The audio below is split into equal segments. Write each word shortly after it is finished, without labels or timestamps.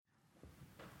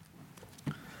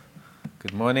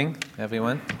Good morning,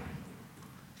 everyone.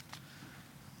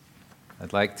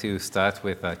 I'd like to start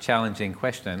with a challenging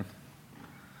question.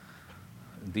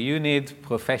 Do you need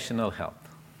professional help?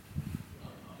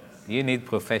 Do you need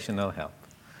professional help?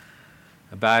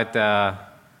 About a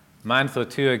month or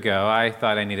two ago, I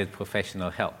thought I needed professional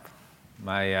help.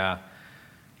 My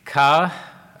car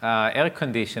air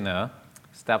conditioner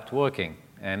stopped working.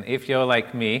 And if you're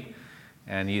like me,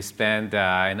 and you spend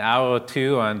an hour or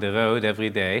two on the road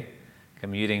every day,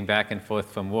 commuting back and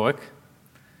forth from work,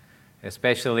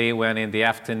 especially when in the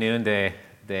afternoon the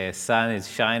sun is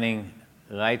shining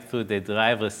right through the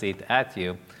driver's seat at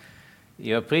you,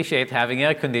 you appreciate having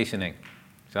air conditioning.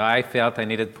 So I felt I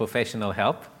needed professional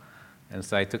help, and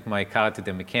so I took my car to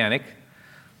the mechanic.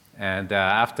 And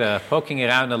after poking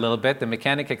around a little bit, the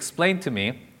mechanic explained to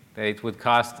me that it would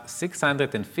cost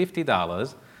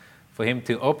 $650 for him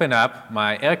to open up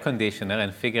my air conditioner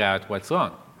and figure out what's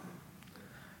wrong.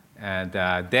 And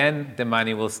then the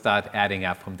money will start adding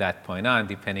up from that point on,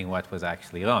 depending what was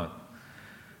actually wrong.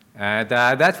 And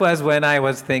that was when I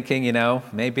was thinking,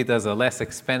 maybe there's a less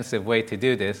expensive way to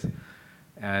do this.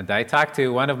 And I talked to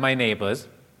one of my neighbors,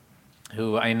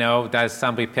 who I know does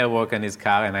some repair work on his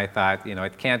car, and I thought,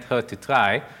 it can't hurt to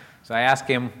try. So I asked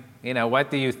him, what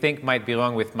do you think might be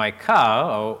wrong with my car,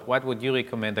 or what would you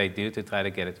recommend I do to try to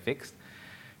get it fixed?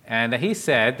 And he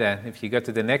said, if you go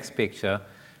to the next picture,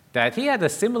 that he had a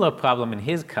similar problem in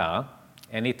his car,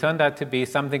 and it turned out to be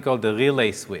something called the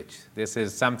relay switch. This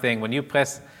is something, when you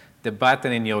press the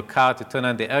button in your car to turn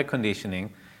on the air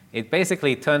conditioning, it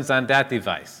basically turns on that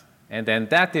device. And then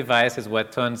that device is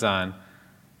what turns on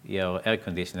your air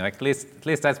conditioner. At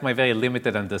least that's my very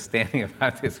limited understanding of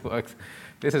how this works.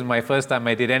 This is my first time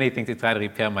I did anything to try to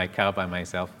repair my car by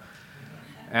myself.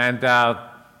 And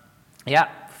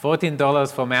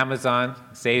 $14 from Amazon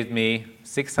saved me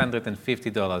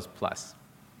 $650 plus.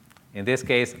 In this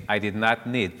case, I did not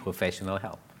need professional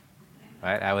help.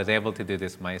 Right? I was able to do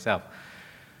this myself.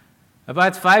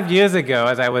 About 5 years ago,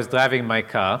 as I was driving my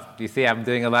car, you see I'm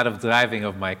doing a lot of driving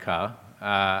of my car.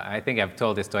 I think I've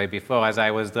told this story before. As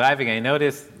I was driving, I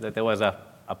noticed that there was a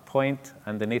point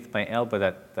underneath my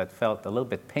elbow that felt a little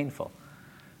bit painful.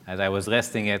 As I was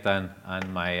resting it on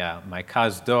my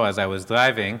car's door as I was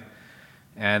driving,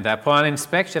 and upon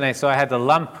inspection, I saw I had a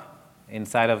lump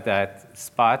inside of that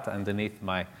spot underneath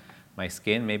my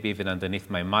skin, maybe even underneath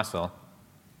my muscle.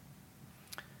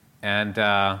 And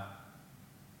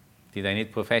did I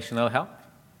need professional help?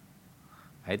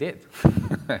 I did.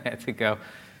 I had to go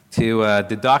to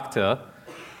the doctor,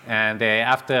 and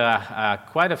after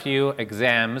quite a few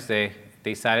exams, they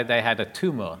decided I had a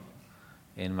tumor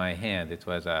in my hand. It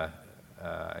was, I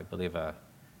believe, a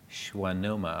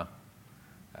schwannoma,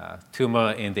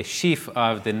 tumor in the sheath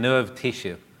of the nerve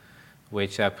tissue,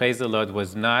 which, praise the Lord,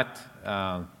 was not,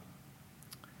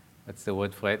 what's the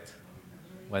word for it?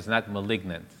 Was not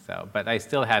malignant. But I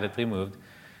still had it removed.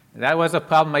 That was a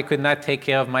problem I could not take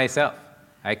care of myself.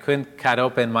 I couldn't cut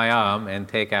open my arm and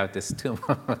take out this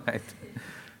tumor. Right?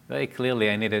 Very clearly,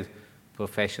 I needed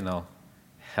professional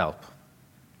help.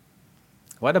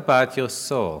 What about your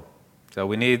soul?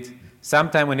 So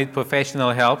sometimes we need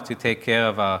professional help to take care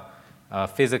of our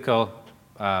physical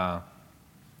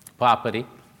property,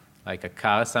 like a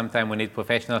car. Sometimes we need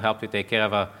professional help to take care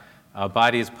of our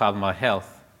body's problem, our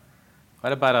health.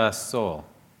 What about our soul?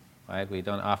 Right? We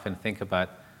don't often think about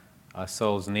our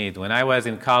soul's need. When I was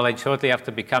in college, shortly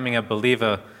after becoming a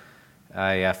believer,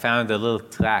 I found a little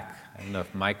tract. I don't know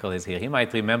if Michael is here. He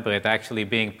might remember it actually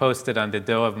being posted on the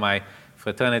door of my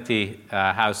fraternity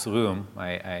house room.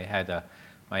 I had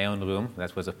my own room.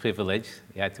 That was a privilege.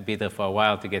 You had to be there for a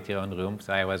while to get your own room.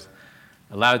 So I was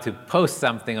allowed to post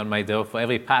something on my door for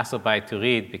every passerby to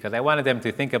read because I wanted them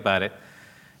to think about it.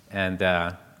 And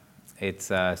it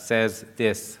says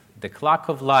this: "The clock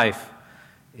of life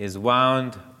is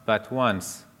wound but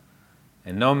once,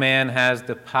 and no man has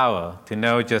the power to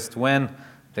know just when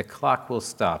the clock will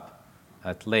stop,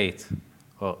 at late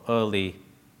or early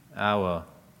hour.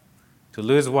 To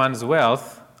lose one's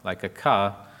wealth, like a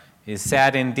car, is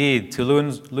sad indeed. To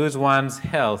lose one's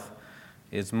health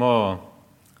is more,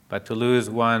 but to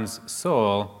lose one's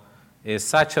soul is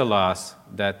such a loss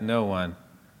that no one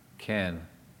can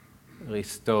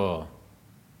restore."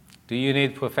 Do you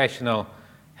need professional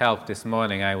help this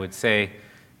morning? I would say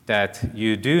that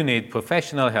you do need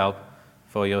professional help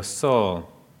for your soul.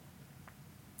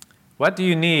 What do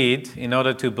you need in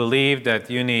order to believe that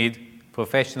you need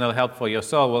professional help for your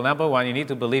soul? Well, number one, you need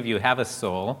to believe you have a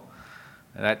soul.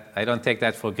 I don't take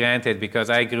that for granted because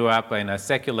I grew up in a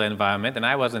secular environment and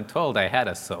I wasn't told I had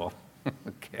a soul.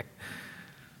 Okay.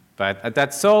 But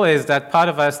that soul is that part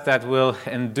of us that will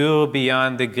endure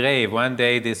beyond the grave. One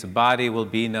day this body will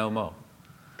be no more,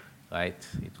 right?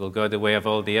 It will go the way of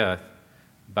all the earth.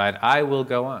 But I will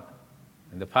go on.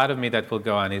 And the part of me that will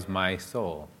go on is my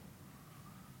soul,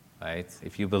 right?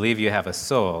 If you believe you have a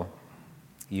soul,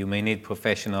 you may need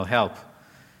professional help.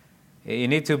 You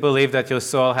need to believe that your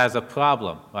soul has a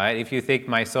problem, right? If you think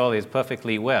my soul is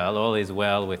perfectly well, all is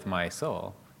well with my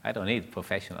soul, I don't need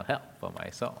professional help for my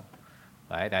soul,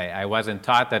 right? I wasn't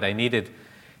taught that I needed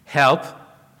help,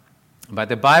 but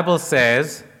the Bible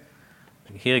says,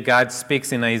 here God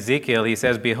speaks in Ezekiel, he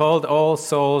says, "Behold, all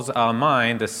souls are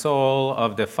mine, the soul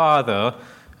of the Father,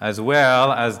 as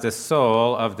well as the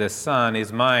soul of the Son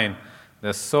is mine.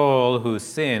 The soul who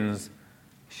sins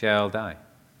shall die."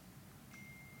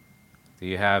 Do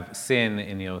you have sin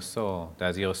in your soul?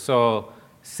 Does your soul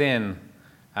sin?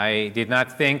 I did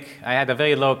not think, I had a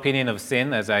very low opinion of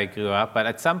sin as I grew up, but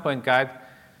at some point God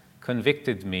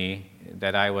convicted me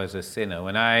that I was a sinner.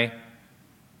 When I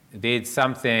did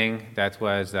something that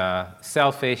was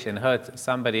selfish and hurt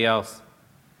somebody else,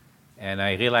 and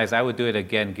I realized I would do it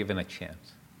again given a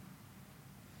chance.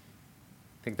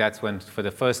 I think that's when, for the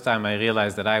first time, I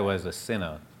realized that I was a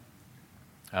sinner.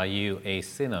 Are you a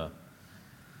sinner?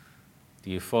 Do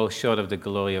you fall short of the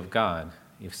glory of God?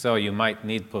 If so, you might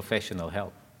need professional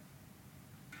help.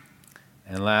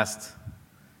 And last,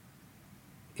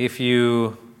 if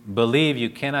you believe you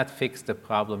cannot fix the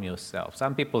problem yourself.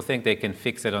 Some people think they can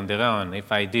fix it on their own.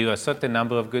 If I do a certain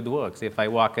number of good works, if I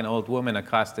walk an old woman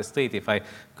across the street, if I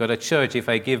go to church, if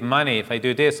I give money, if I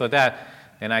do this or that,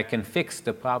 then I can fix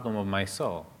the problem of my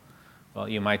soul. Well,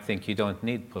 you might think you don't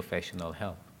need professional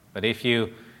help. But if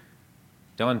you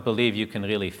don't believe you can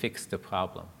really fix the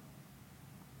problem,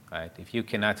 right? If you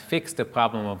cannot fix the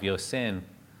problem of your sin,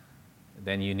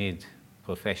 then you need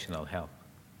professional help.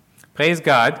 Praise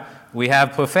God, we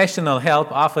have professional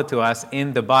help offered to us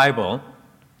in the Bible,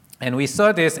 and we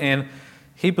saw this in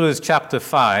Hebrews chapter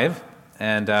 5,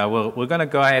 and we're going to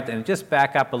go ahead and just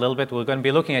back up a little bit. We're going to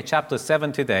be looking at chapter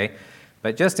 7 today,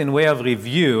 but just in way of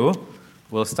review,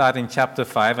 we'll start in chapter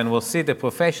 5, and we'll see the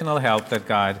professional help that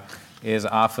God is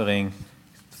offering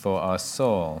for our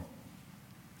soul.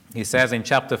 He says in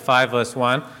chapter 5, verse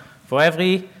 1, "For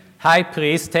every high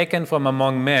priest taken from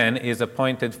among men is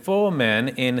appointed for men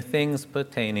in things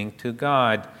pertaining to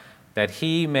God, that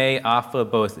he may offer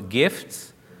both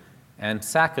gifts and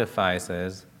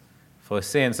sacrifices for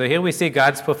sin." So here we see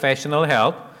God's professional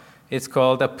help. It's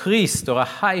called a priest or a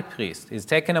high priest. He's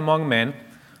taken among men,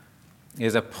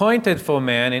 is appointed for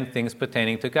men in things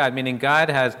pertaining to God, meaning God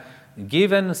has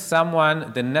given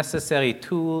someone the necessary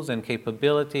tools and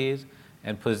capabilities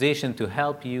and position to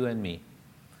help you and me.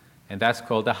 And that's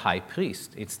called a high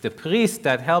priest. It's the priest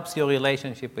that helps your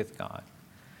relationship with God.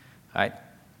 Right?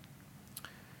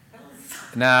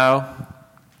 Now,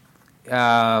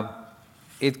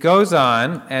 it goes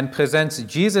on and presents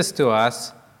Jesus to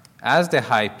us as the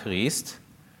high priest.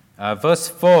 Verse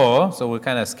 4, so we're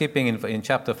kind of skipping in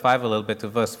chapter 5 a little bit to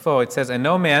verse 4. It says, "And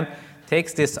no man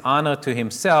takes this honor to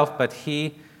himself, but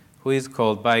he who is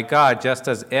called by God, just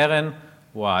as Aaron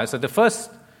was." So the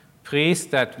first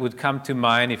priest that would come to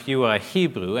mind if you were a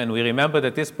Hebrew, and we remember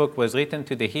that this book was written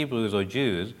to the Hebrews or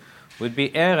Jews, would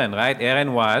be Aaron, right?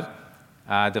 Aaron was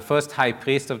the first high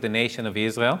priest of the nation of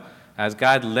Israel. As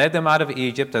God led them out of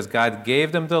Egypt, as God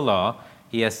gave them the law,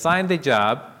 he assigned the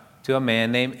job to a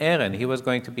man named Aaron. He was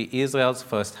going to be Israel's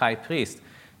first high priest.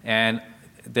 And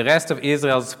the rest of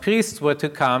Israel's priests were to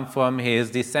come from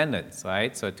his descendants,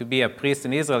 right? So to be a priest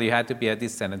in Israel, you had to be a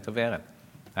descendant of Aaron,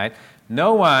 right?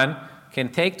 No one can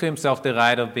take to himself the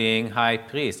right of being high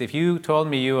priest. If you told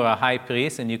me you were a high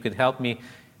priest and you could help me,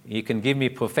 you can give me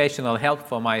professional help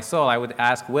for my soul, I would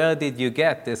ask, where did you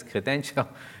get this credential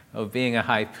of being a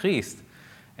high priest?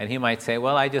 And he might say,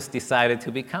 well, I just decided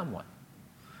to become one.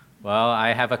 Well,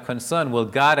 I have a concern. Will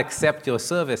God accept your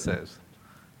services?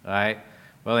 Right?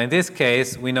 Well, in this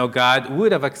case, we know God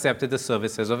would have accepted the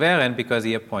services of Aaron because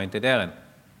he appointed Aaron.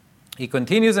 He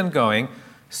continues on going,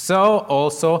 "So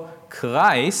also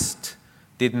Christ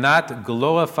did not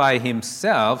glorify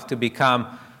himself to become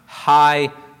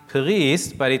high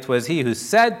priest, but it was he who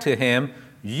said to him,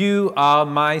 'You are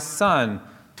my son.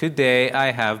 Today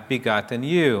I have begotten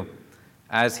you.'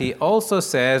 As he also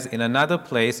says in another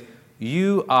place,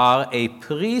 'You are a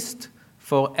priest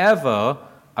forever,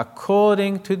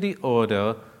 according to the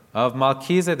order of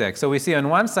Melchizedek.'" So we see on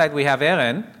one side we have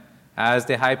Aaron as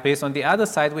the high priest. On the other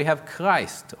side we have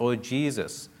Christ, or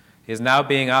Jesus. He is now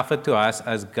being offered to us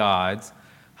as God's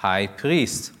high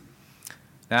priest.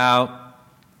 Now,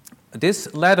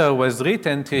 this letter was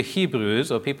written to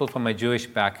Hebrews, or people from a Jewish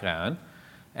background.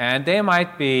 and they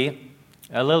might be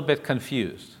a little bit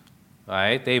confused,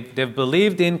 right? They've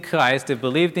believed in Christ, they've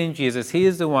believed in Jesus. He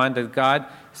is the one that God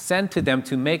sent to them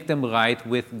to make them right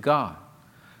with God.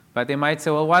 But they might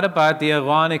say, well, what about the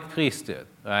Aaronic priesthood,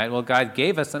 right? Well, God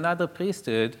gave us another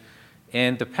priesthood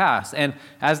in the past. And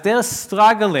as they're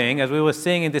struggling, as we were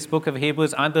seeing in this book of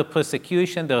Hebrews, under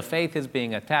persecution, their faith is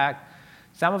being attacked,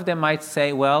 some of them might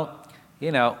say, well,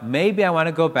 maybe I want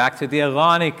to go back to the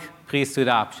Aaronic priesthood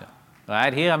option,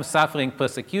 right? Here I'm suffering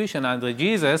persecution under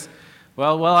Jesus.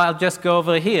 Well, I'll just go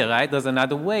over here, right? There's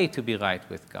another way to be right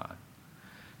with God.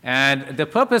 And the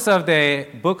purpose of the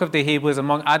book of the Hebrews,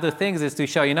 among other things, is to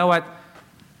show, you know what?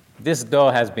 This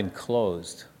door has been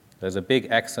closed. There's a big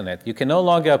X on it. You can no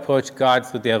longer approach God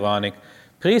through the Aaronic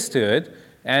priesthood.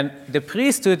 And the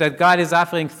priesthood that God is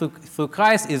offering through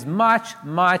Christ is much,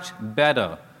 much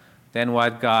better than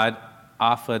what God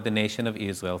offered the nation of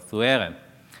Israel through Aaron.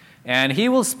 And he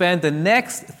will spend the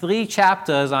next 3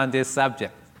 chapters on this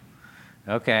subject.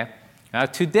 Okay? Now,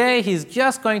 today, he's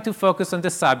just going to focus on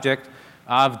the subject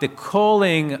of the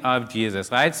calling of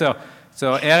Jesus, right? So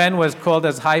Aaron was called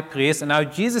as high priest, and now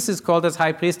Jesus is called as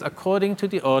high priest according to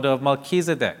the order of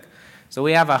Melchizedek. So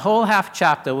we have a whole half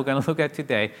chapter we're going to look at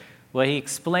today where he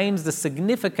explains the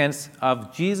significance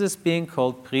of Jesus being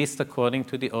called priest according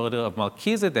to the order of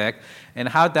Melchizedek and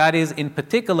how that is in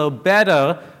particular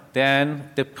better than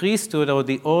the priesthood or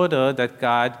the order that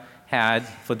God had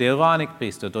for the Aaronic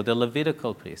priesthood or the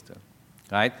Levitical priesthood,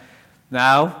 right?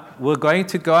 Now, we're going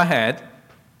to go ahead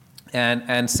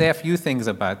and say a few things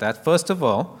about that. First of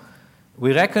all,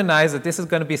 we recognize that this is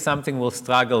going to be something we'll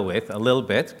struggle with a little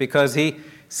bit because he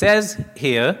says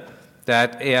here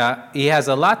that he has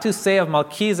a lot to say of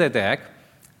Melchizedek,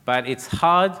 but it's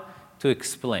hard to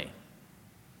explain,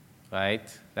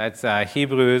 right? That's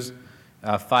Hebrews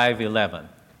 5:11.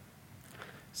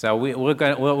 So we're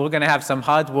going to have some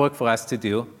hard work for us to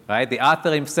do, right? The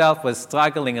author himself was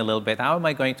struggling a little bit. How am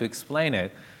I going to explain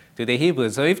it to the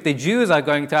Hebrews? So if the Jews are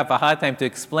going to have a hard time to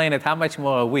explain it, how much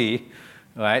more are we,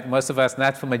 right? Most of us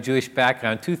not from a Jewish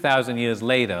background, 2,000 years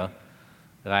later,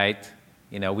 right?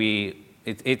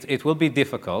 It will be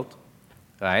difficult,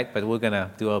 right? But we're going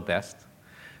to do our best.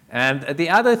 And the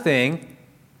other thing,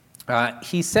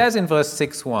 he says in verse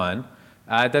 6:1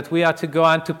 that we are to go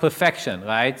on to perfection,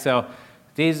 right? So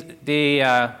these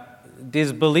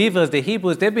believers, the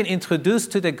Hebrews, they've been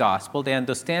introduced to the gospel. They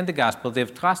understand the gospel.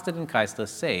 They've trusted in Christ. They're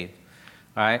saved,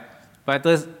 right? But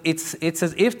it's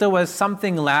as if there was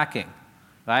something lacking,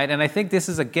 right? And I think this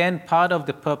is, again, part of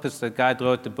the purpose that God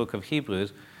wrote the book of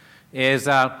Hebrews, is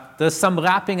there's some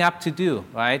wrapping up to do,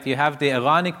 right? You have the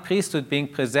Aaronic priesthood being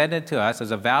presented to us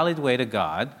as a valid way to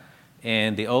God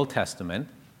in the Old Testament.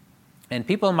 And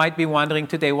people might be wondering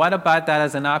today, what about that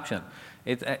as an option?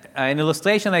 An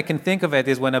illustration I can think of it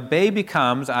is when a baby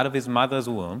comes out of his mother's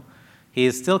womb, he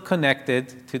is still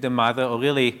connected to the mother, or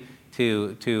really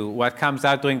to what comes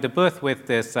out during the birth with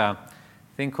this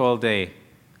thing called the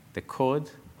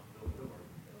cord,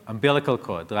 umbilical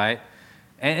cord, right?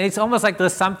 And it's almost like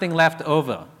there's something left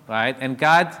over, right? And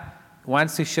God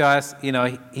wants to show us,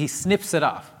 he snips it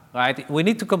off, right? We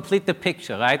need to complete the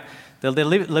picture, right? The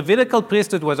Levitical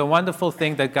priesthood was a wonderful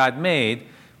thing that God made,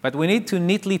 but we need to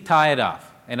neatly tie it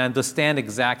off and understand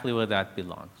exactly where that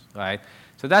belongs, right?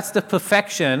 So that's the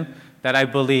perfection that I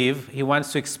believe he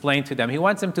wants to explain to them. He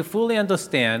wants them to fully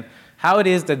understand how it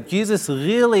is that Jesus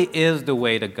really is the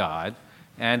way to God,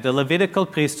 and the Levitical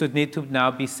priesthood need to now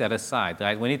be set aside,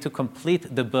 right? We need to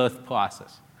complete the birth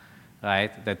process,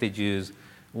 right, that the Jews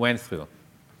went through.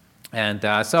 And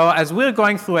so as we're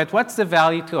going through it, what's the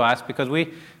value to us? Because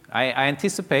I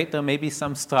anticipate there may be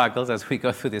some struggles as we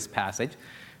go through this passage.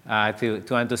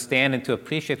 To understand and to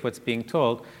appreciate what's being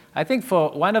told. I think for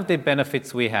one of the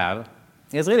benefits we have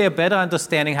is really a better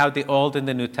understanding how the Old and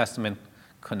the New Testament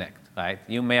connect, right?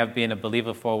 You may have been a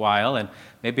believer for a while and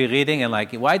maybe reading and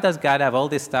why does God have all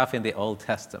this stuff in the Old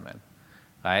Testament,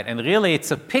 right? And really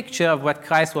it's a picture of what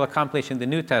Christ will accomplish in the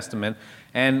New Testament.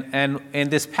 And in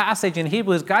this passage in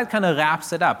Hebrews, God kind of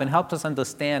wraps it up and helps us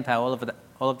understand how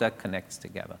all of that connects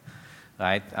together,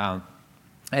 right?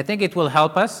 I think it will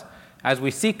help us as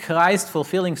we see Christ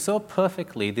fulfilling so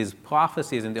perfectly these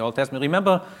prophecies in the Old Testament.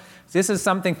 Remember, this is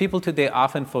something people today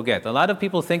often forget. A lot of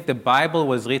people think the Bible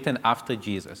was written after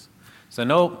Jesus. So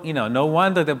no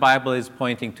wonder the Bible is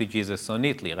pointing to Jesus so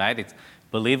neatly, right? It's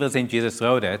believers in Jesus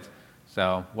wrote it.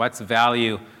 So what's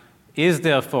value is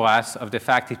there for us of the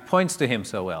fact it points to him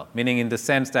so well? Meaning in the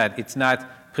sense that it's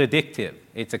not predictive,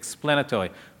 it's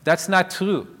explanatory. That's not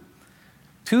true.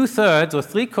 2/3 or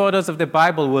 3/4 of the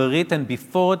Bible were written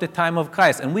before the time of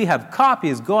Christ, and we have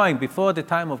copies going before the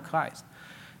time of Christ.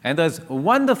 And there's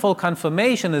wonderful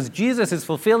confirmation as Jesus is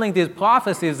fulfilling these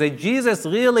prophecies that Jesus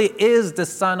really is the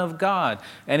Son of God,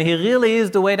 and he really is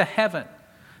the way to heaven.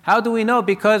 How do we know?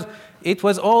 Because it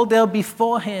was all there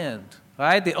beforehand,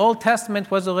 right? The Old Testament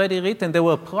was already written. There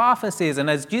were prophecies, and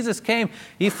as Jesus came,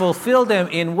 he fulfilled them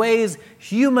in ways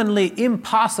humanly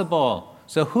impossible.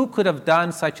 So who could have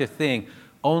done such a thing?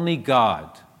 Only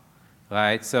God,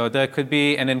 right? So there could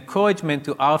be an encouragement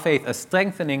to our faith, a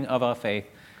strengthening of our faith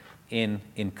in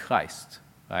Christ,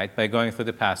 right, by going through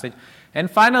the passage. And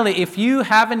finally, if you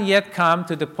haven't yet come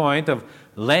to the point of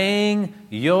laying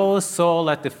your soul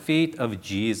at the feet of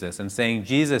Jesus and saying,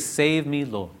 Jesus, save me,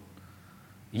 Lord.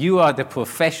 You are the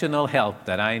professional help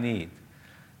that I need.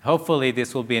 Hopefully,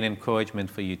 this will be an encouragement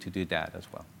for you to do that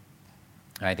as well.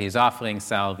 Right, he's offering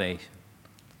salvation.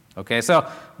 Okay,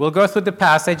 so we'll go through the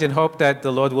passage and hope that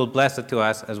the Lord will bless it to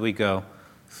us as we go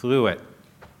through it.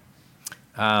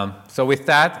 So with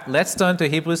that, let's turn to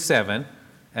Hebrews 7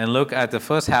 and look at the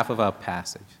first half of our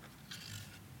passage.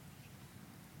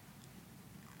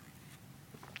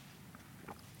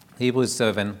 Hebrews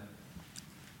 7,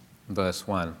 verse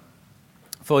 1.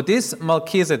 For this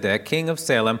Melchizedek, king of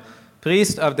Salem,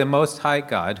 priest of the Most High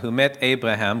God, who met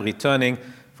Abraham returning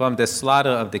from the slaughter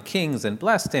of the kings and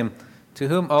blessed him, to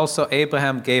whom also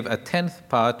Abraham gave a tenth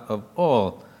part of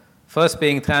all, first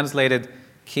being translated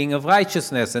King of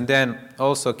Righteousness, and then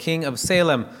also King of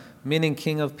Salem, meaning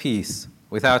King of Peace,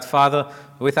 without father,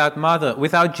 without mother,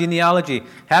 without genealogy,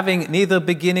 having neither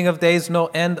beginning of days nor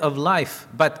end of life,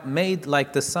 but made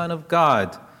like the Son of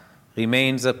God,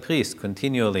 remains a priest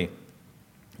continually.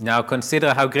 Now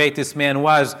consider how great this man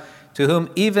was, to whom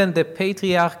even the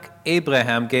patriarch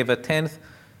Abraham gave a tenth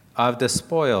of the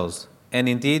spoils. And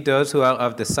indeed those who are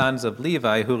of the sons of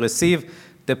Levi, who receive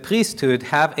the priesthood,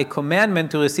 have a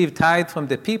commandment to receive tithe from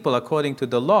the people according to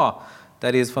the law,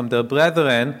 that is, from their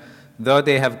brethren, though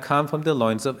they have come from the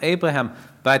loins of Abraham.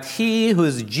 But he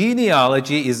whose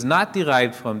genealogy is not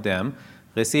derived from them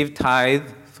received tithe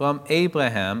from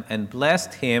Abraham and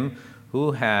blessed him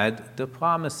who had the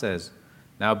promises.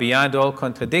 Now beyond all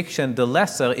contradiction, the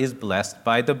lesser is blessed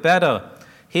by the better.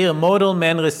 Here mortal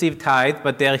men receive tithe,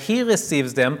 but there he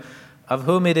receives them, of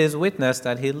whom it is witnessed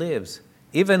that he lives.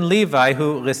 Even Levi,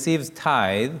 who receives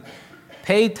tithe,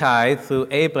 paid tithe through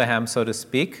Abraham, so to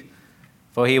speak,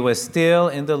 for he was still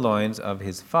in the loins of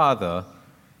his father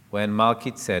when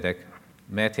Melchizedek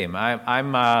met him.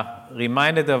 I'm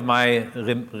reminded of my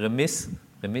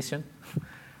remission.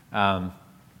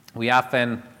 We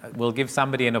often will give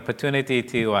somebody an opportunity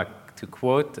to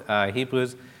quote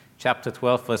Hebrews chapter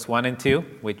 12, verse 1 and 2,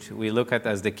 which we look at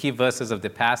as the key verses of the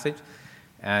passage.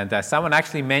 And someone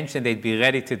actually mentioned they'd be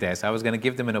ready today, so I was going to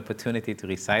give them an opportunity to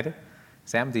recite it.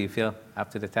 Sam, do you feel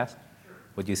up to the task? Sure.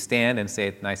 Would you stand and say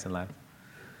it nice and loud?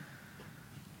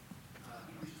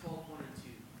 Hebrews 12, 1 and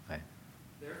 2. Right.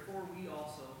 Therefore we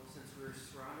also, since we are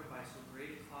surrounded by so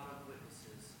great a cloud of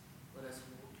witnesses, let us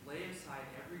lay aside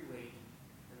every weight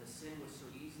and the sin which so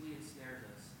easily ensnares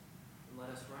us, and let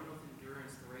us run with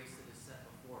endurance the race that is set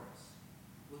before us,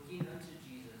 looking unto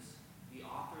Jesus, the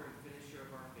author and finisher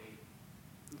of our faith,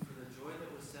 who for the joy that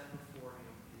was set before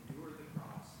him endured the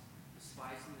cross,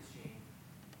 despising the shame,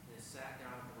 and is sat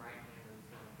down at the right hand of the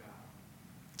throne of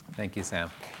God. Thank you, Sam.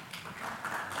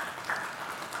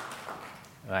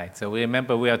 Right, so we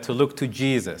remember we are to look to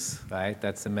Jesus, right?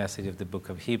 That's the message of the book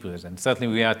of Hebrews. And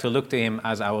certainly we are to look to him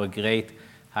as our great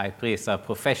high priest, our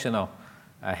professional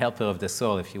helper of the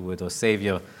soul, if you would, or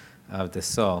savior of the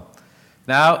soul.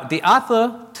 Now, the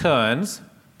author turns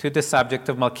to the subject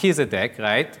of Melchizedek,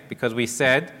 right? Because we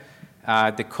said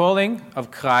the calling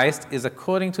of Christ is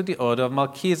according to the order of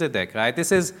Melchizedek, right?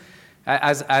 This is,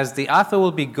 as the author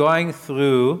will be going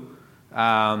through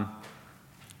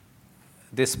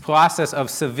this process of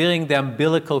severing the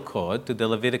umbilical cord to the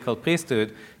Levitical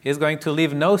priesthood, he's going to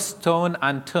leave no stone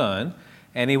unturned,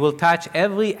 and he will touch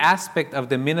every aspect of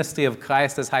the ministry of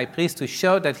Christ as high priest to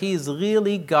show that he is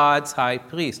really God's high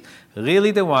priest,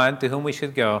 really the one to whom we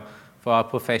should go for our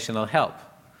professional help.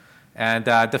 And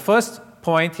the first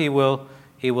point he will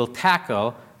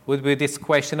tackle would be this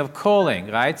question of calling,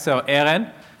 right? So Aaron,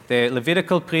 the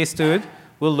Levitical priesthood,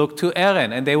 will look to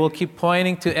Aaron, and they will keep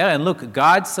pointing to Aaron. Look,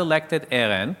 God selected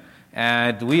Aaron,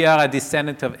 and we are a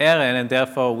descendant of Aaron, and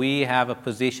therefore we have a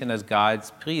position as God's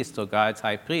priest or God's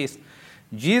high priest.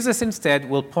 Jesus instead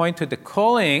will point to the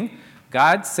calling.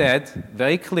 God said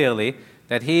very clearly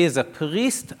that he is a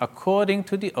priest according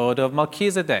to the order of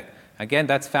Melchizedek. Again,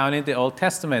 that's found in the Old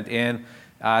Testament in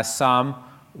Psalm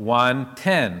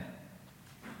 110.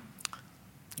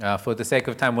 For the sake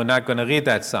of time, we're not going to read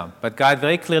that psalm. But God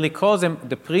very clearly calls him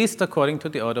the priest according to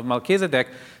the order of Melchizedek.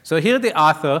 So here the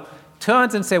author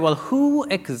turns and says, well, who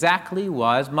exactly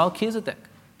was Melchizedek,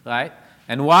 right?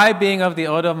 And why being of the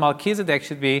order of Melchizedek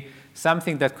should be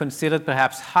something that's considered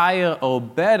perhaps higher or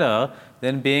better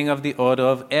than being of the order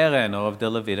of Aaron or of the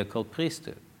Levitical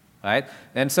priesthood, right?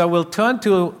 And so we'll turn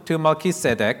to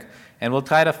Melchizedek and we'll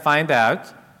try to find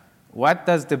out what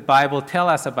does the Bible tell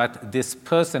us about this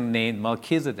person named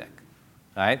Melchizedek,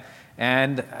 right?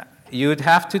 And you'd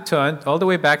have to turn all the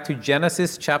way back to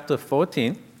Genesis chapter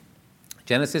 14.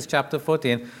 Genesis chapter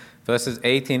 14, verses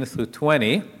 18 through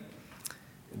 20.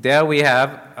 There we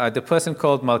have the person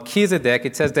called Melchizedek.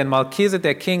 It says, then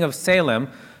Melchizedek, king of Salem,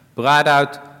 brought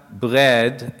out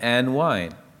bread and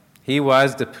wine. He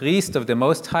was the priest of the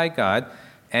Most High God,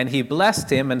 and he blessed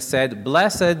him and said,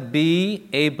 blessed be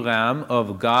Abram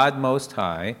of God Most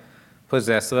High,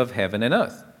 possessor of heaven and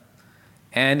earth.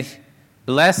 And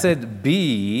blessed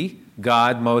be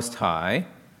God Most High,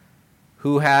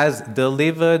 who has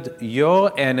delivered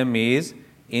your enemies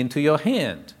into your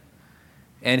hand.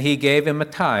 And he gave him a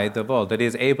tithe of all. That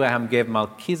is, Abraham gave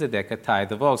Melchizedek a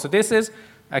tithe of all. So this is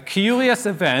a curious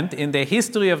event in the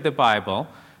history of the Bible.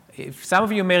 If some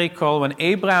of you may recall, when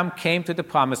Abraham came to the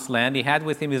Promised Land, he had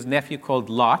with him his nephew called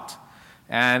Lot.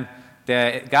 And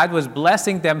God was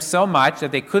blessing them so much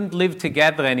that they couldn't live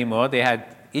together anymore.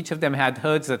 Each of them had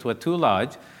herds that were too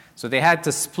large. So they had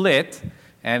to split.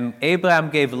 And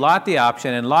Abraham gave Lot the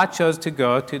option, and Lot chose to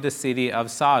go to the city of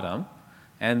Sodom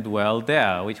and dwell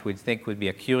there, which we think would be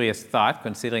a curious thought,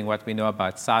 considering what we know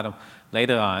about Sodom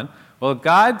later on. Well,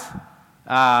 God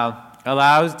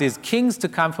allows these kings to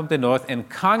come from the north and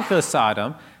conquer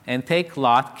Sodom and take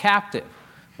Lot captive.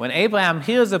 When Abraham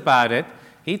hears about it,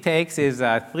 he takes his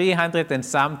 300 and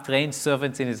some trained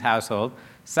servants in his household,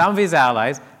 some of his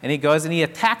allies, and he goes and he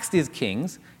attacks these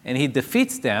kings, and he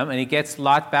defeats them, and he gets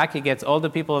Lot back, he gets all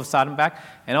the people of Sodom back,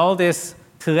 and all this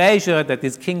treasure that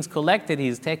these kings collected,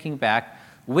 he's taking back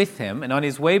with him. And on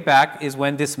his way back is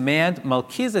when this man,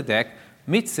 Melchizedek,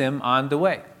 meets him on the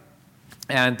way.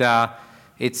 And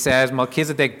it says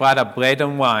Melchizedek brought up bread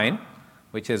and wine,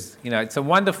 which is, it's a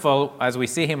wonderful, as we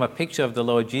see him, a picture of the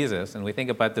Lord Jesus, and we think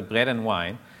about the bread and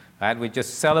wine, right? We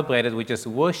just celebrated, we just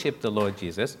worshiped the Lord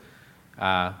Jesus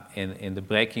in the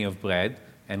breaking of bread,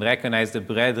 and recognize the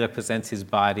bread represents his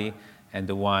body, and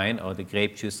the wine, or the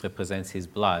grape juice, represents his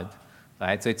blood.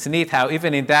 Right? So it's neat how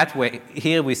even in that way,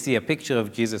 here we see a picture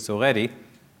of Jesus already.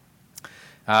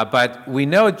 But we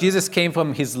know Jesus came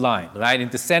from his line, right? In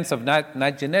the sense of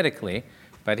not genetically,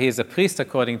 but he is a priest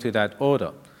according to that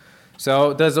order.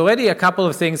 So there's already a couple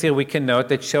of things here we can note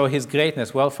that show his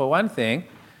greatness. Well, for one thing,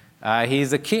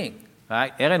 he's a king,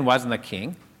 right? Aaron wasn't a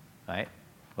king, right?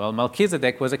 Well,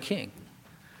 Melchizedek was a king.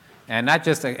 And not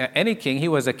just any king, he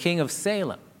was a king of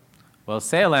Salem. Well,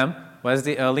 Salem was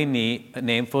the early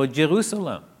name for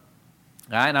Jerusalem.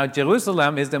 Right? Now,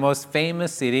 Jerusalem is the most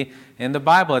famous city in the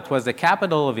Bible. It was the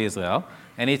capital of Israel,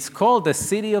 and it's called the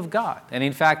city of God. And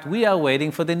in fact, we are waiting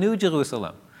for the new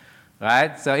Jerusalem.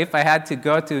 Right? So if I had to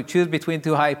go to choose between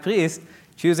two high priests,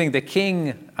 choosing the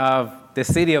king of the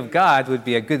city of God would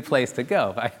be a good place to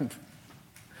go. Right?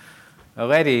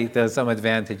 Already, there's some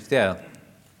advantage there.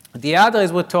 The other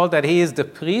is we're told that he is the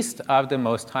priest of the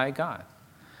Most High God.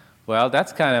 Well,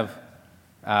 that's kind of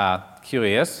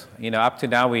curious. Up to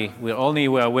now we only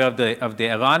were aware of the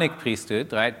Aaronic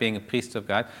priesthood, right, being a priest of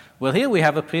God. Well, here we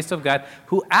have a priest of God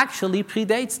who actually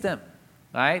predates them,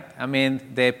 right? I mean,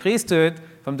 the priesthood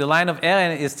from the line of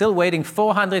Aaron is still waiting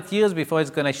 400 years before it's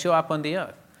going to show up on the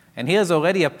earth. And here's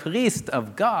already a priest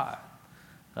of God,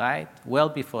 right, well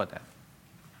before that.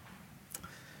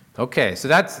 Okay, so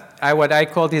that's what I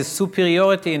call his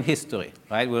superiority in history,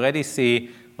 right? We already see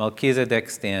Melchizedek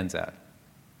stands out.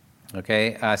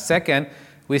 Okay. Second,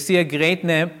 we see a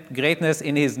greatness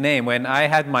in his name. When I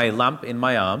had my lump in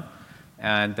my arm,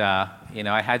 and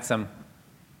I had some,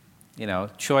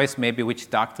 choice maybe which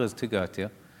doctors to go to,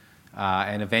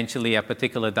 and eventually a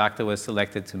particular doctor was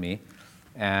selected to me,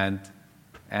 and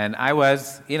I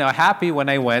was, happy when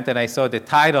I went and I saw the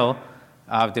title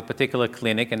of the particular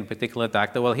clinic and particular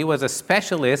doctor. Well, he was a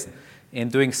specialist in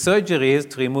doing surgeries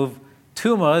to remove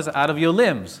tumors out of your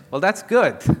limbs. Well, that's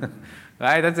good,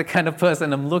 right? That's the kind of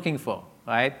person I'm looking for,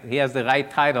 right? He has the right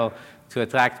title to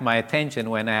attract my attention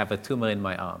when I have a tumor in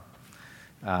my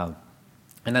arm.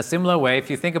 In a similar way, if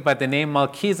you think about the name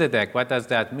Melchizedek, what does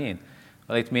that mean?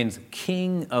 Well, it means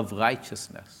king of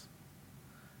righteousness.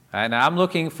 And I'm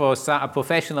looking for a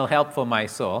professional help for my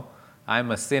soul.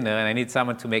 I'm a sinner, and I need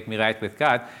someone to make me right with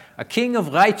God. A king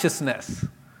of righteousness,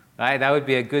 right? That would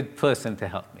be a good person to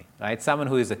help me, right? Someone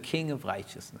who is a king of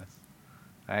righteousness.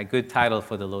 Right? Good title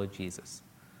for the Lord Jesus,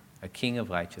 a king of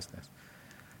righteousness.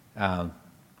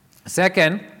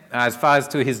 Second, as far as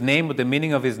to his name, the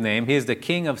meaning of his name. He is the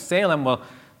king of Salem. Well,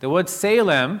 the word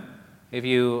Salem, if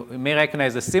you may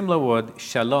recognize a similar word,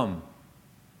 shalom.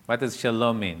 What does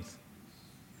shalom mean?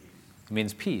 It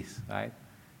means peace, right?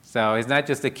 So he's not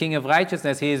just the king of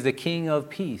righteousness, he is the king of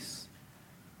peace.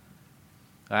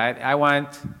 Right? I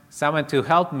want someone to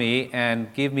help me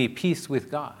and give me peace with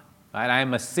God. Right?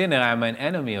 I'm a sinner, I'm an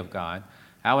enemy of God.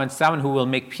 I want someone who will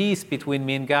make peace between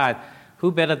me and God.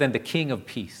 Who better than the king of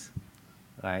peace?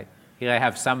 Right? Here I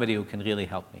have somebody who can really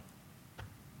help me.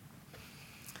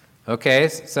 Okay,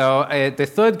 so the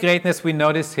third greatness we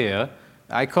notice here,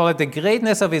 I call it the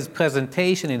greatness of his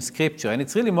presentation in Scripture, and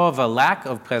it's really more of a lack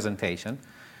of presentation.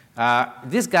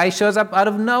 This guy shows up out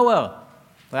of nowhere,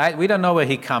 right? We don't know where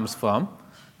he comes from.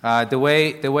 The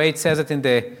way it says it in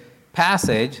the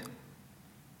passage,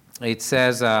 it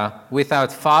says,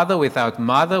 without father, without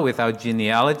mother, without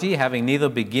genealogy, having neither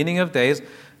beginning of days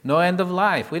nor end of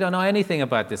life. We don't know anything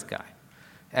about this guy.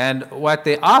 And what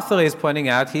the author is pointing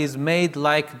out, he's made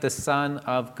like the Son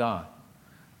of God,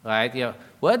 right? You know,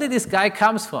 where did this guy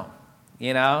comes from?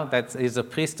 You know, that he's a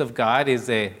priest of God, he's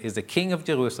a king of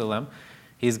Jerusalem.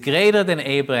 He's greater than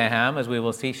Abraham, as we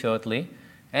will see shortly,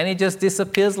 and he just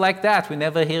disappears like that. We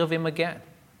never hear of him again.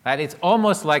 Right? It's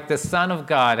almost like the Son of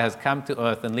God has come to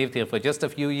earth and lived here for just a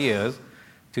few years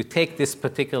to take this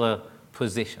particular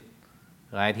position.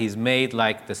 Right? He's made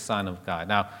like the Son of God.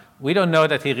 Now, we don't know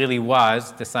that he really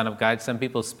was the Son of God. Some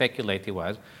people speculate he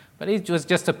was, but he was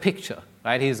just a picture.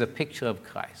 Right? He's a picture of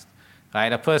Christ.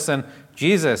 Right? A person,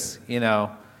 Jesus,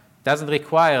 doesn't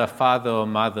require a father or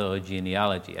mother or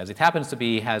genealogy. As it happens to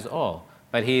be, he has all.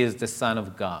 But he is the Son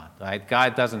of God. Right?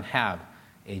 God doesn't have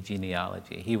a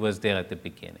genealogy. He was there at the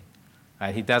beginning.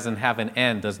 Right? He doesn't have an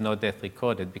end. There's no death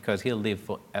recorded because he'll live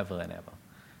forever and ever.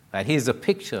 Right? He's a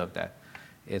picture of that,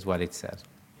 is what it says.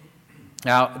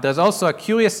 Now, there's also a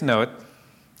curious note.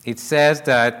 It says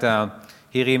that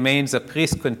he remains a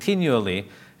priest continually.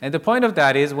 And the point of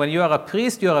that is when you are a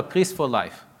priest for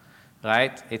life.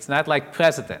 Right? It's not like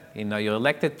president. You're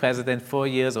elected president 4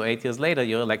 years or 8 years later,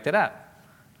 you're elected out.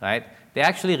 Right? They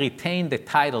actually retain the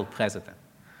title president,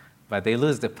 but they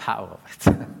lose the power of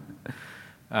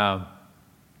it.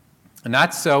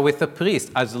 Not so with a priest.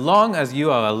 As long as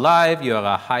you are alive, you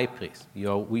are a high priest.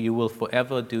 You will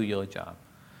forever do your job.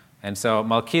 And so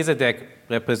Melchizedek,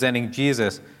 representing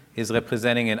Jesus, is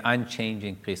representing an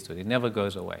unchanging priesthood. It never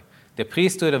goes away. The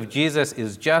priesthood of Jesus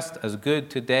is just as good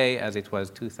today as it was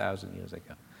 2,000 years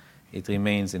ago. It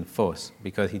remains in force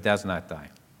because he does not die.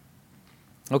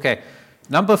 Okay,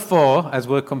 number 4, as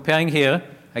we're comparing here,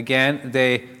 again,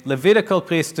 the Levitical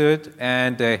priesthood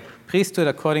and the priesthood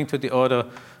according to the order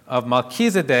of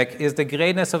Melchizedek is the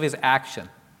greatness of his action.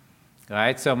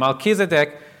 Right? So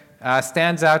Melchizedek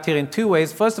stands out here in 2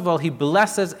 ways. First of all, he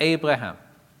blesses Abraham.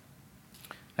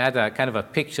 I had a kind of a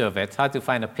picture of it. It's hard to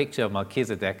find a picture of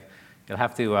Melchizedek. You'll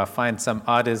have to find some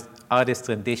artist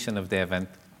rendition of the event.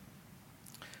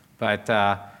 But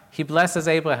he blesses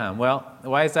Abraham. Well,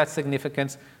 why is that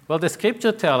significant? Well, the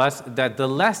scripture tells us that the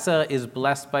lesser is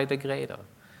blessed by the greater.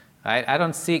 Right? I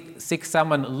don't seek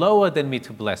someone lower than me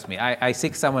to bless me. I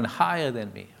seek someone higher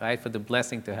than me, right, for the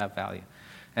blessing to have value.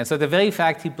 And so the very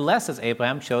fact he blesses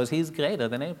Abraham shows he's greater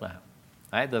than Abraham.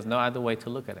 Right? There's no other way to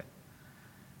look at it.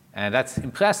 And that's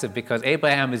impressive because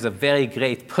Abraham is a very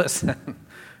great person.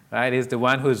 Right? He's the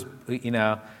one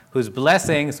whose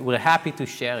blessings we're happy to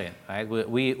share in. Right?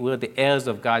 We're the heirs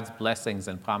of God's blessings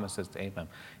and promises to Abraham.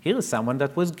 Here is someone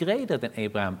that was greater than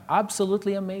Abraham.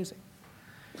 Absolutely amazing.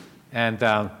 And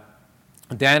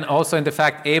then also in the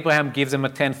fact Abraham gives him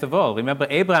 1/10 of all. Remember,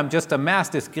 Abraham just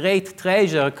amassed this great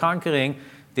treasure conquering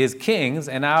these kings,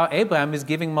 and now Abraham is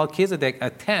giving Melchizedek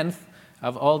 1/10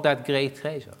 of all that great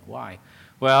treasure. Why?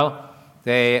 Well,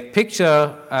 the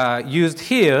picture used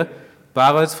here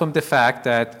borrows from the fact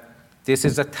that this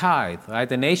is a tithe, right?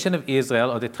 The nation of Israel,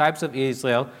 or the tribes of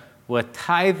Israel, were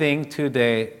tithing to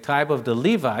the tribe of the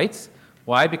Levites.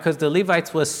 Why? Because the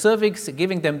Levites were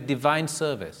giving them divine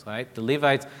service, right? The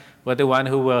Levites were the one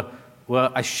who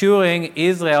were assuring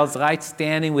Israel's right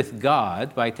standing with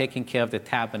God by taking care of the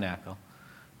tabernacle,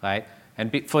 right?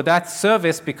 And for that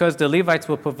service, because the Levites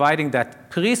were providing that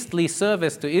priestly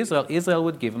service to Israel, Israel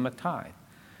would give them a tithe.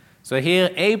 So here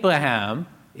Abraham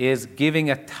is giving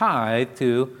a tithe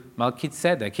to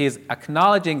Melchizedek. He is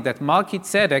acknowledging that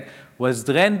Melchizedek was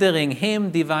rendering him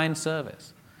divine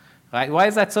service. Right? Why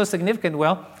is that so significant?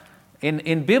 Well,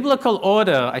 in biblical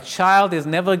order, a child is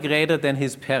never greater than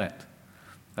his parent.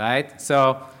 Right?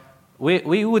 So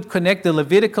we would connect the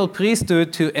Levitical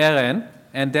priesthood to Aaron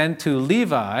and then to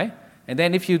Levi, And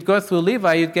then if you'd go through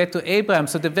Levi, you'd get to Abraham.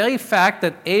 So the very fact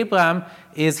that Abraham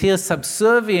is here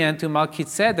subservient to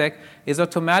Melchizedek is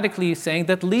automatically saying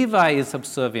that Levi is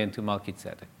subservient to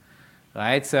Melchizedek.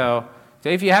 Right? So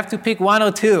if you have to pick one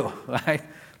or two, right?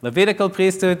 Levitical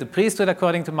priesthood, the priesthood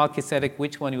according to Melchizedek,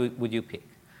 which one would you pick?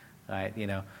 Right?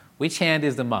 Which hand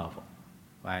is the marvel?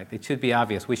 Right? It should be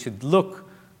obvious. We should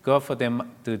go for them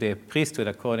to the priesthood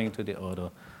according to the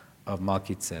order of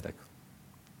Melchizedek.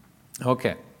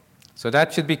 Okay, so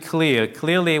that should be clear.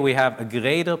 Clearly, we have a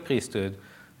greater priesthood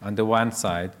on the one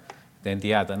side than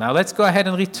the other. Now, let's go ahead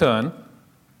and return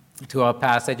to our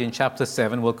passage in chapter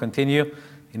 7. We'll continue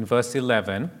in verse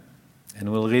 11,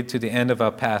 and we'll read to the end of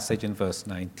our passage in verse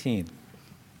 19.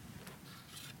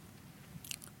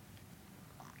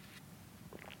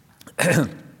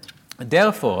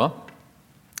 Therefore,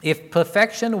 if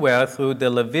perfection were through the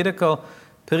Levitical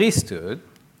priesthood,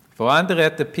 for under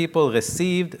it the people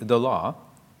received the law,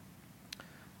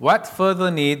 what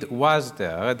further need was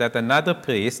there that another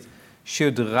priest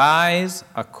should rise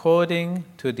according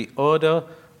to the order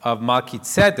of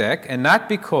Melchizedek and not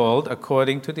be called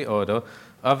according to the order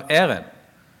of Aaron?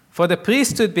 For the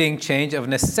priesthood being changed, of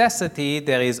necessity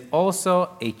there is also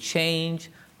a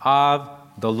change of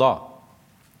the law.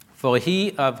 For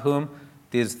he of whom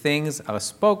these things are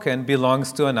spoken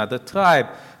belongs to another tribe,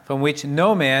 from which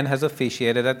no man has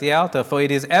officiated at the altar. For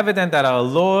it is evident that our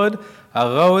Lord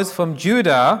arose from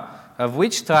Judah, of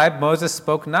which tribe Moses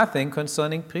spoke nothing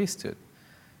concerning priesthood.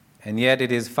 And yet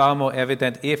it is far more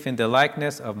evident if in the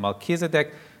likeness of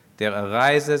Melchizedek there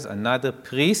arises another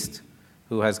priest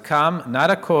who has come not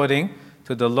according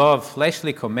to the law of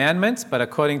fleshly commandments, but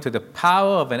according to the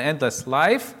power of an endless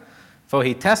life. For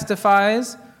he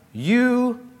testifies,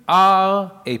 "You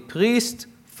are a priest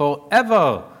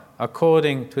forever,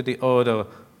 according to the order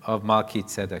of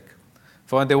Melchizedek."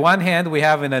 For on the one hand, we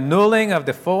have an annulling of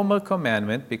the former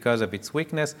commandment because of its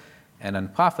weakness and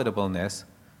unprofitableness,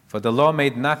 for the law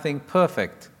made nothing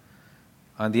perfect.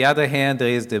 On the other hand, there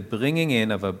is the bringing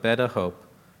in of a better hope,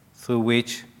 through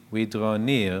which we draw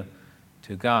near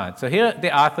to God. So here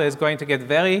the author is going to get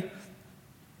very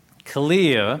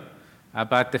clear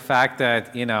about the fact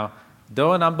that,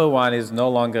 door number 1 is no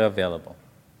longer available,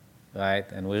 right?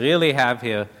 And we really have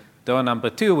here door number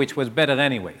 2, which was better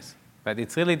anyways. But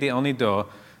it's really the only door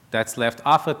that's left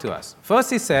offered to us. First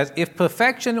he says, if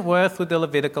perfection were through the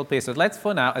Levitical priesthood, let's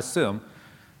for now assume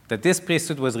that this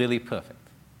priesthood was really perfect,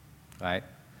 right?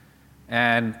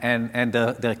 And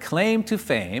the claim to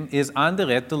fame is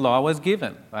under it the law was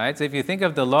given, right? So if you think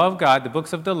of the law of God, the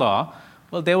books of the law,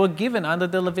 well, they were given under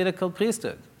the Levitical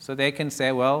priesthood. So they can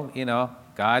say, well,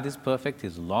 God is perfect,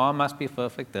 his law must be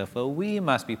perfect, therefore we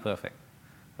must be perfect,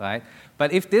 right?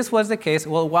 But if this was the case,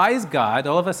 well, why is God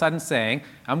all of a sudden saying,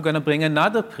 I'm going to bring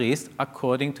another priest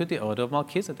according to the order of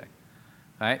Melchizedek,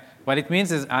 right? What it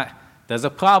means is there's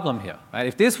a problem here, right?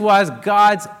 If this was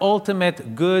God's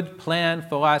ultimate good plan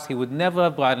for us, he would never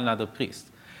have brought another priest.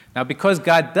 Now, because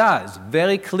God does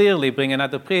very clearly bring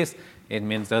another priest, it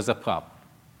means there's a problem,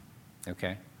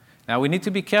 okay? Now, we need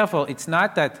to be careful. It's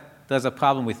not that there's a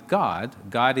problem with God.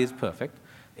 God is perfect.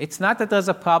 It's not that there's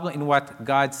a problem in what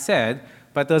God said,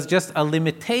 but there's just a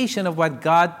limitation of what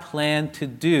God planned to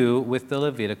do with the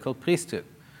Levitical priesthood,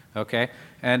 okay?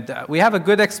 And we have a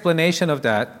good explanation of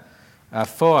that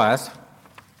for us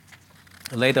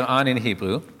later on in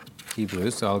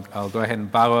Hebrews. So I'll go ahead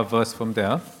and borrow a verse from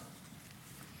there.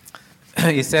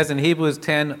 He says in Hebrews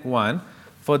 10:1,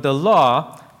 for the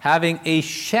law, having a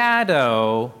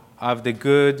shadow of the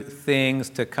good things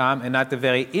to come and not the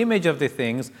very image of the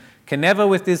things, can never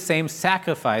with these same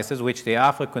sacrifices which they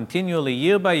offer continually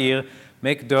year by year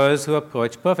make those who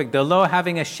approach perfect. The law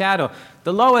having a shadow.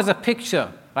 The law was a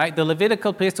picture, right? The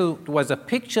Levitical priesthood was a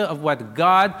picture of what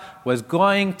God was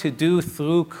going to do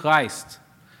through Christ,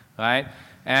 right?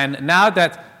 And now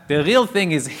that the real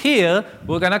thing is here,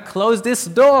 we're going to close this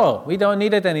door. We don't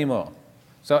need it anymore.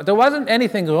 So there wasn't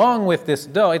anything wrong with this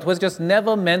door. It was just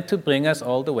never meant to bring us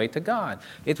all the way to God.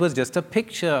 It was just a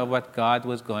picture of what God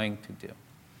was going to do.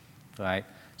 Right?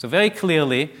 So very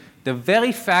clearly, the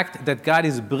very fact that God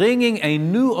is bringing a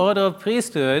new order of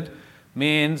priesthood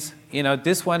means,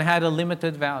 this one had a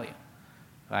limited value,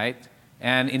 right?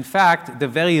 And in fact, the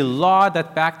very law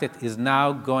that backed it is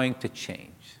now going to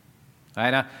change.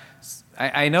 Right? Now,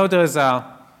 I know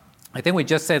I think we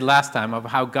just said last time of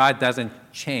how God doesn't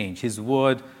change. His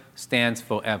word stands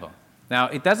forever. Now,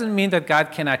 it doesn't mean that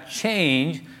God cannot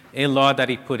change a law that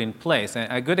he put in place.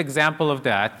 And a good example of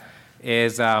that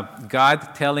is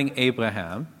God telling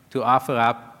Abraham to offer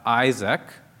up Isaac,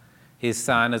 his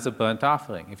son, as a burnt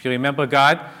offering. If you remember,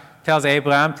 God tells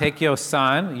Abraham, take your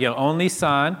son, your only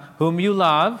son, whom you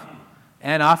love,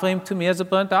 and offer him to me as a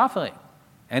burnt offering.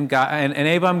 And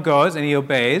Abraham goes and he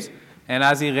obeys, and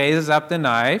as he raises up the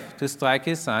knife to strike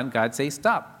his son, God says,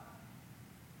 stop.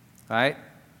 Right?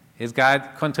 Is God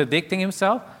contradicting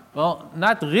himself? Well,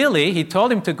 not really. He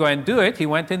told him to go and do it. He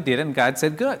went and did it, and God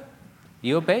said, good.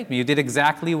 You obeyed me. You did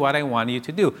exactly what I wanted you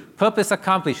to do. Purpose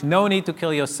accomplished. No need to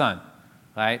kill your son.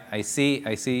 Right? I see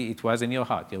it was in your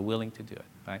heart. You're willing to do it.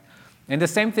 Right? And the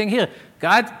same thing here.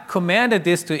 God commanded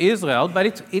this to Israel,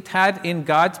 but it had in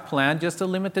God's plan just a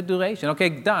limited duration. Okay,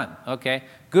 done. Okay,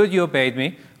 good, you obeyed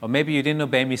me. Or maybe you didn't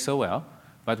obey me so well,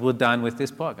 but we're done with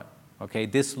this program. Okay,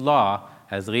 this law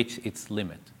has reached its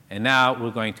limit. And now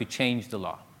we're going to change the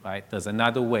law. Right? There's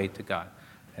another way to God,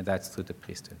 and that's through the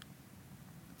priesthood.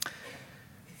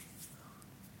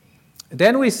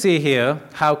 Then we see here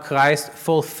how Christ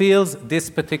fulfills this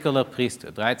particular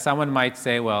priesthood, right? Someone might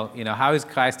say, well, how is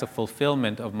Christ a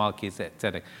fulfillment of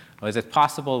Melchizedek? Or is it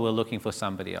possible we're looking for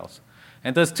somebody else?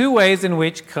 And there's two ways in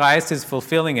which Christ is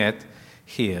fulfilling it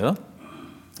here,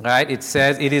 right? It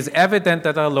says, it is evident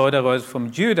that our Lord arose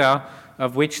from Judah,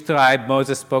 of which tribe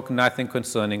Moses spoke nothing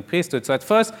concerning priesthood. So at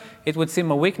first, it would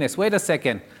seem a weakness. Wait a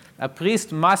second. A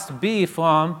priest must be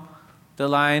from the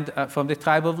line, from the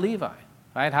tribe of Levi.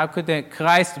 Right? How could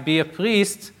Christ be a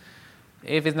priest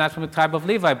if he's not from the tribe of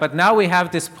Levi? But now we have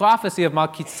this prophecy of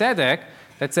Melchizedek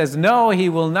that says, no, he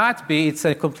will not be. It's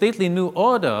a completely new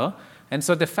order. And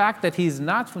so the fact that he's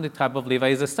not from the tribe of Levi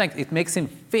is a strength. It makes him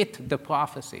fit the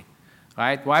prophecy.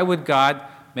 Right? Why would God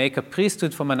make a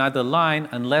priesthood from another line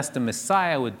unless the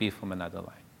Messiah would be from another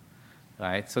line?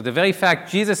 Right? So the very fact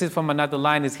Jesus is from another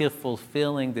line is here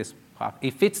fulfilling this prophecy.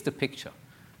 He fits the picture.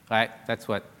 Right?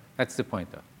 That's the point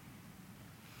though.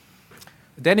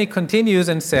 Then he continues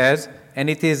and says, and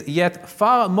it is yet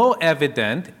far more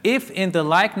evident if in the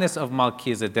likeness of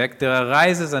Melchizedek there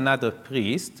arises another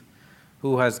priest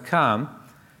who has come,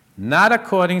 not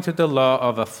according to the law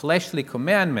of a fleshly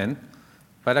commandment,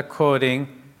 but according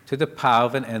to the power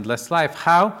of an endless life.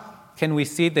 How can we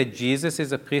see that Jesus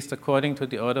is a priest according to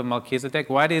the order of Melchizedek?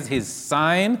 What is his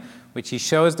sign, which he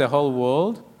shows the whole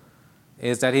world,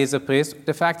 is that he is a priest?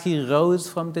 The fact he rose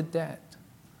from the dead.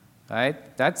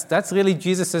 Right? That's really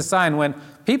Jesus' sign. When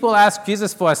people ask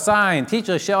Jesus for a sign,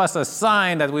 teacher, show us a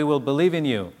sign that we will believe in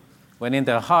you. When in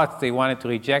their hearts they wanted to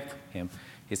reject him,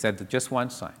 he said, just one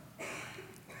sign.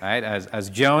 Right? As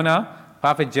Jonah,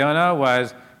 prophet Jonah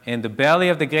was in the belly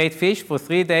of the great fish for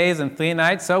 3 days and 3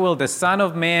 nights, so will the Son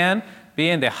of Man be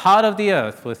in the heart of the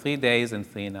earth for 3 days and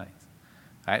 3 nights.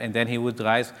 Right? And then he would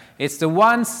rise. It's the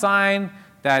one sign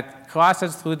that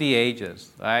crosses through the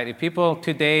ages. Right? If people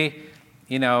today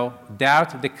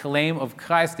doubt the claim of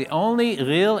Christ, the only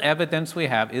real evidence we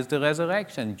have is the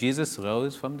resurrection. Jesus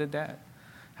rose from the dead.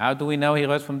 How do we know he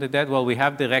rose from the dead? Well, we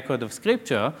have the record of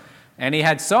Scripture, and he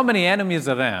had so many enemies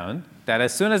around that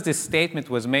as soon as this statement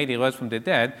was made, he rose from the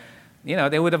dead,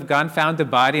 they would have gone, found the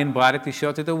body, and brought it to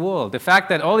show to the world. The fact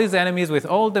that all his enemies, with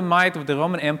all the might of the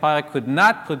Roman Empire, could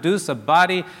not produce a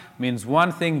body means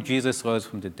one thing: Jesus rose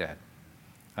from the dead.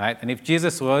 Right? And if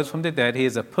Jesus rose from the dead, he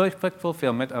is a perfect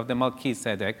fulfillment of the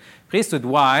Melchizedek priesthood.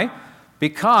 Why?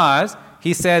 Because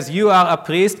he says, you are a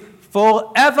priest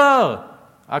forever,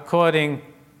 according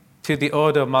to the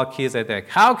order of Melchizedek.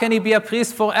 How can he be a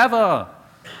priest forever?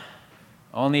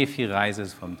 Only if he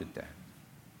rises from the dead.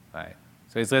 Right?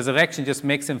 So his resurrection just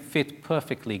makes him fit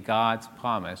perfectly God's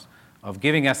promise of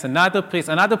giving us another priest,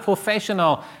 another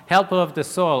professional helper of the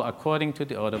soul, according to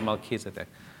the order of Melchizedek,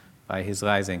 by his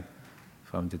rising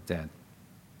from the dead.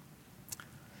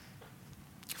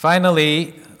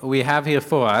 Finally, we have here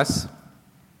for us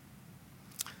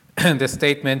the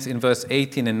statements in verse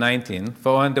 18 and 19.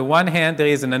 For on the one hand, there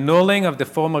is an annulling of the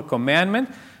former commandment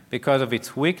because of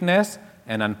its weakness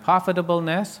and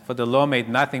unprofitableness, for the law made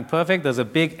nothing perfect. There's a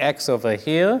big X over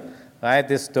here, right?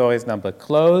 This door is number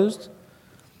closed.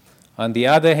 On the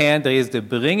other hand, there is the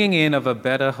bringing in of a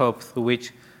better hope through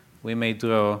which we may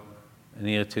draw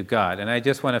near to God. And I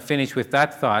just want to finish with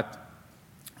that thought,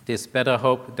 this better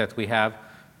hope that we have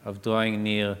of drawing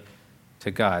near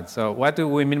to God. So what do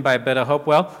we mean by better hope?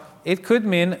 Well, it could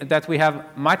mean that we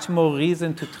have much more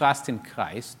reason to trust in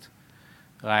Christ,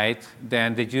 right,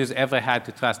 than the Jews ever had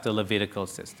to trust the Levitical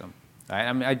system. Right?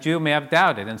 I mean, a Jew may have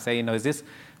doubted and say,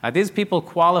 are these people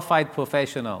qualified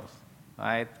professionals?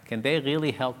 Right? Can they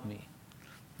really help me?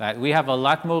 Right? We have a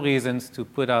lot more reasons to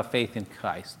put our faith in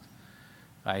Christ,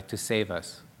 right, to save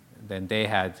us than they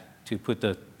had to put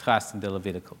the trust in the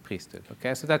Levitical priesthood.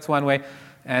 Okay, so that's one way.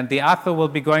 And the author will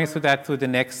be going through that through the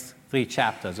next 3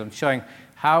 chapters. I'm showing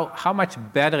how much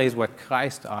better is what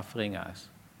Christ offering us,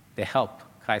 the help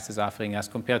Christ is offering us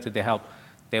compared to the help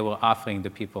they were offering the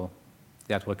people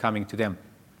that were coming to them.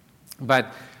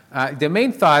 But the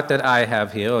main thought that I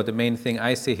have here, or the main thing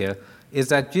I see here, is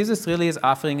that Jesus really is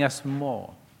offering us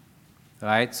more.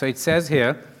 Right? So it says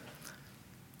here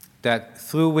that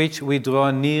through which we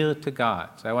draw near to God.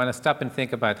 So I want to stop and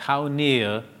think about how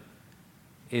near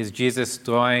is Jesus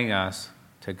drawing us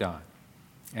to God.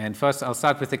 And first, I'll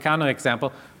start with the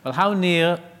counterexample. Well, how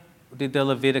near did the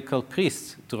Levitical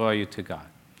priests draw you to God?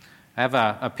 I have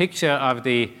a picture of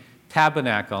the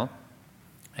tabernacle,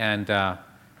 and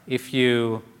if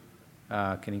you,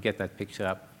 can you get that picture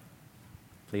up,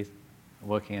 please?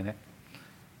 Working on it?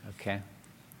 Okay.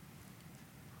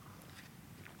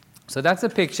 So that's a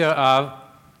picture of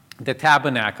the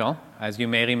tabernacle, as you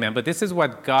may remember. This is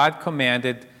what God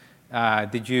commanded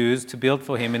the Jews to build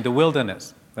for him in the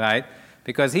wilderness, right?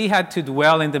 Because he had to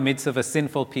dwell in the midst of a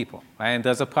sinful people, right? And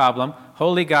there's a problem.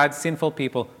 Holy God, sinful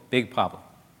people, big problem,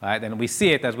 right? And we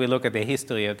see it as we look at the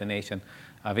history of the nation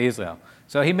of Israel.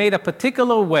 So he made a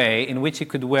particular way in which he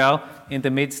could dwell in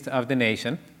the midst of the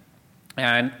nation.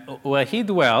 And where he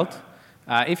dwelt,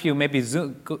 if you maybe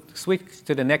switch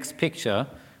to the next picture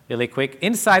really quick,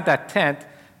 inside that tent,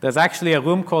 there's actually a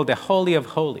room called the Holy of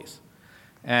Holies.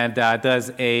 And there's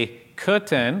a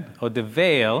curtain, or the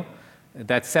veil,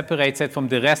 that separates it from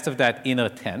the rest of that inner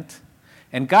tent.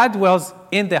 And God dwells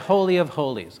in the Holy of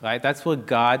Holies, right? That's where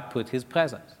God put his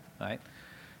presence, right?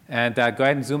 And go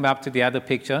ahead and zoom up to the other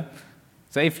picture.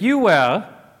 So if you were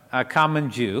a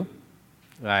common Jew,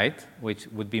 right, which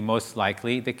would be most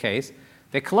likely the case,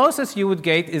 the closest you would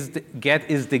get is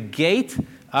the gate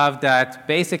of that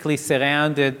basically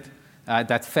surrounded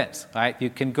that fence, right? You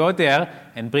can go there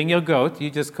and bring your goat. You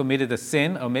just committed a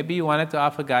sin, or maybe you wanted to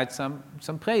offer God some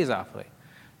praise offering,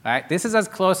 right? This is as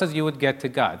close as you would get to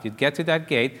God. You'd get to that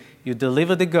gate, you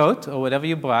deliver the goat or whatever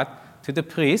you brought to the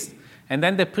priest, and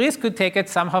then the priest could take it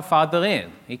somehow farther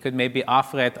in. He could maybe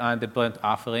offer it on the burnt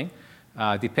offering,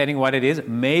 depending what it is.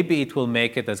 Maybe it will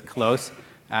make it as close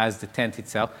as the tent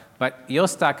itself, but you're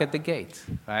stuck at the gate,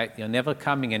 right? You're never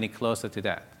coming any closer to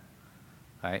that,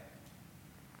 right?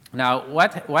 Now,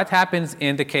 what happens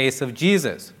in the case of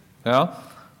Jesus? Well,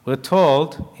 we're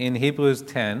told in Hebrews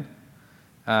 10,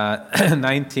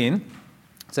 19, it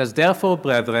says, "Therefore,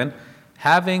 brethren,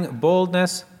 having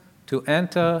boldness to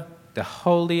enter the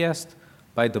holiest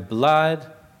by the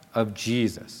blood of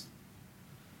Jesus,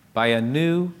 by a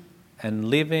new and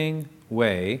living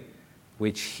way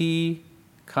which he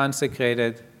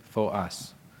consecrated for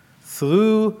us,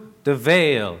 through the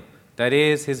veil that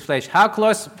is his flesh." How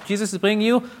close Jesus is bringing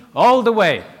you? All the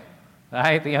way,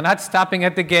 right? You're not stopping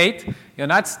at the gate. You're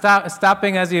not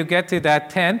stopping as you get to that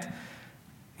tent.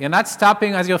 You're not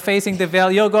stopping as you're facing the veil.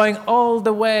 You're going all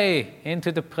the way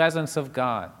into the presence of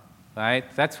God, right?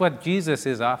 That's what Jesus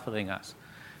is offering us.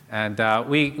 And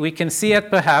we can see it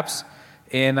perhaps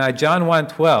in John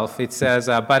 1:12. It says,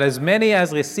 "But as many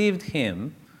as received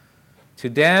him, to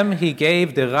them he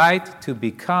gave the right to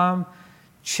become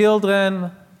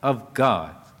children of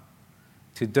God,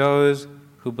 to those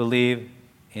who believe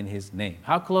in his name."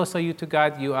 How close are you to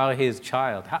God? You are his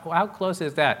child. How close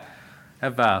is that? I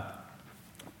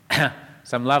have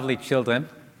some lovely children,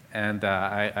 and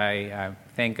I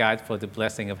thank God for the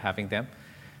blessing of having them.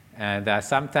 And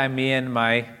sometime me and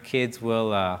my kids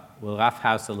will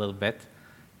roughhouse a little bit.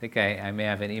 I think I may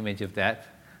have an image of that.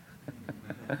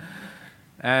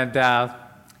 And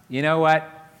you know what?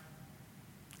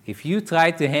 If you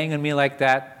tried to hang on me like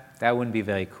that, that wouldn't be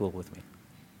very cool with me.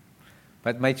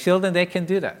 But my children, they can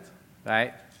do that,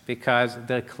 right? Because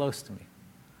they're close to me,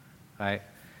 right?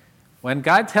 When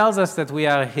God tells us that we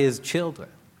are his children,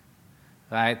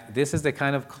 right, this is the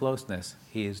kind of closeness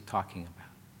he is talking about,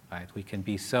 right? We can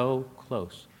be so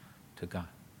close to God.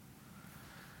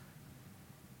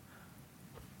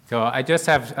 So I just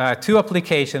have two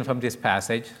applications from this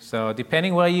passage. So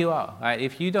depending where you are, right,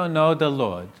 if you don't know the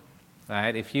Lord,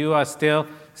 right, if you are still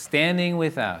standing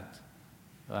without,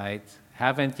 right,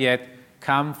 haven't yet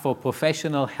come for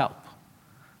professional help,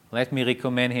 let me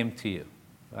recommend him to you,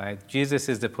 right? Jesus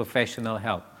is the professional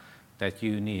help that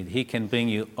you need. He can bring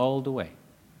you all the way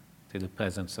to the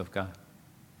presence of God.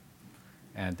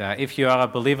 And if you are a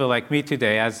believer like me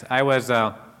today, as I was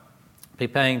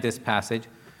preparing this passage,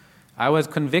 I was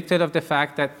convicted of the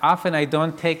fact that often I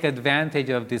don't take advantage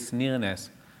of this nearness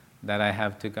that I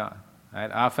have to God.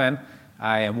 Right? Often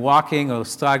I am walking or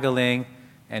struggling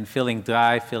and feeling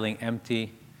dry, feeling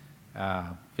empty,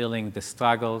 feeling the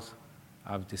struggles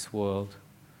of this world,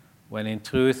 when in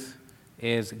truth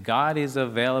is God is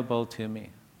available to me.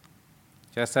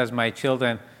 Just as my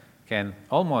children can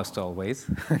almost always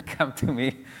come to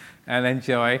me and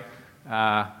enjoy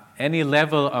any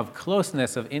level of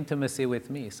closeness, of intimacy with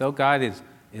me. So God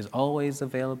is always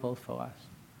available for us.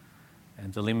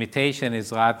 And the limitation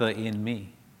is rather in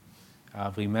me,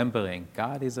 of remembering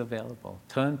God is available.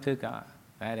 Turn to God.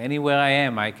 That anywhere I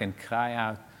am, I can cry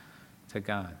out to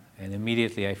God. And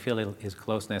immediately I feel His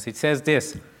closeness. It says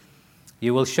this,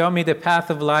 you will show me the path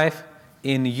of life.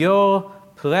 In your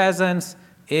presence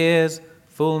is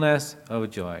fullness of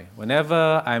joy.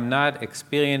 Whenever I'm not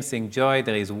experiencing joy,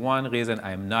 there is one reason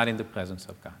I'm not in the presence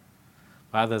of God.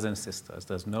 Brothers and sisters,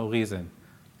 there's no reason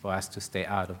for us to stay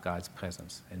out of God's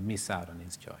presence and miss out on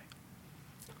His joy.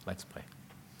 Let's pray.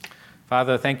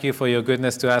 Father, thank you for your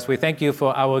goodness to us. We thank you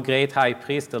for our great high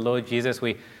priest, the Lord Jesus.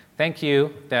 We thank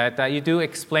you that you do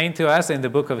explain to us in the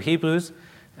book of Hebrews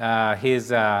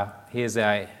his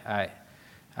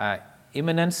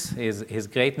immanence, his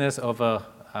greatness over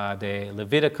the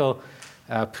Levitical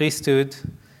priesthood.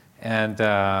 And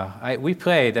we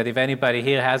pray that if anybody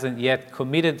here hasn't yet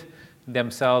committed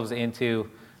themselves into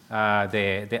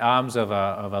the arms of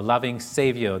a loving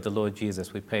Savior, the Lord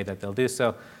Jesus, we pray that they'll do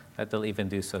so, that they'll even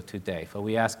do so today. For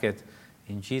we ask it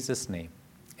in Jesus' name.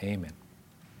 Amen.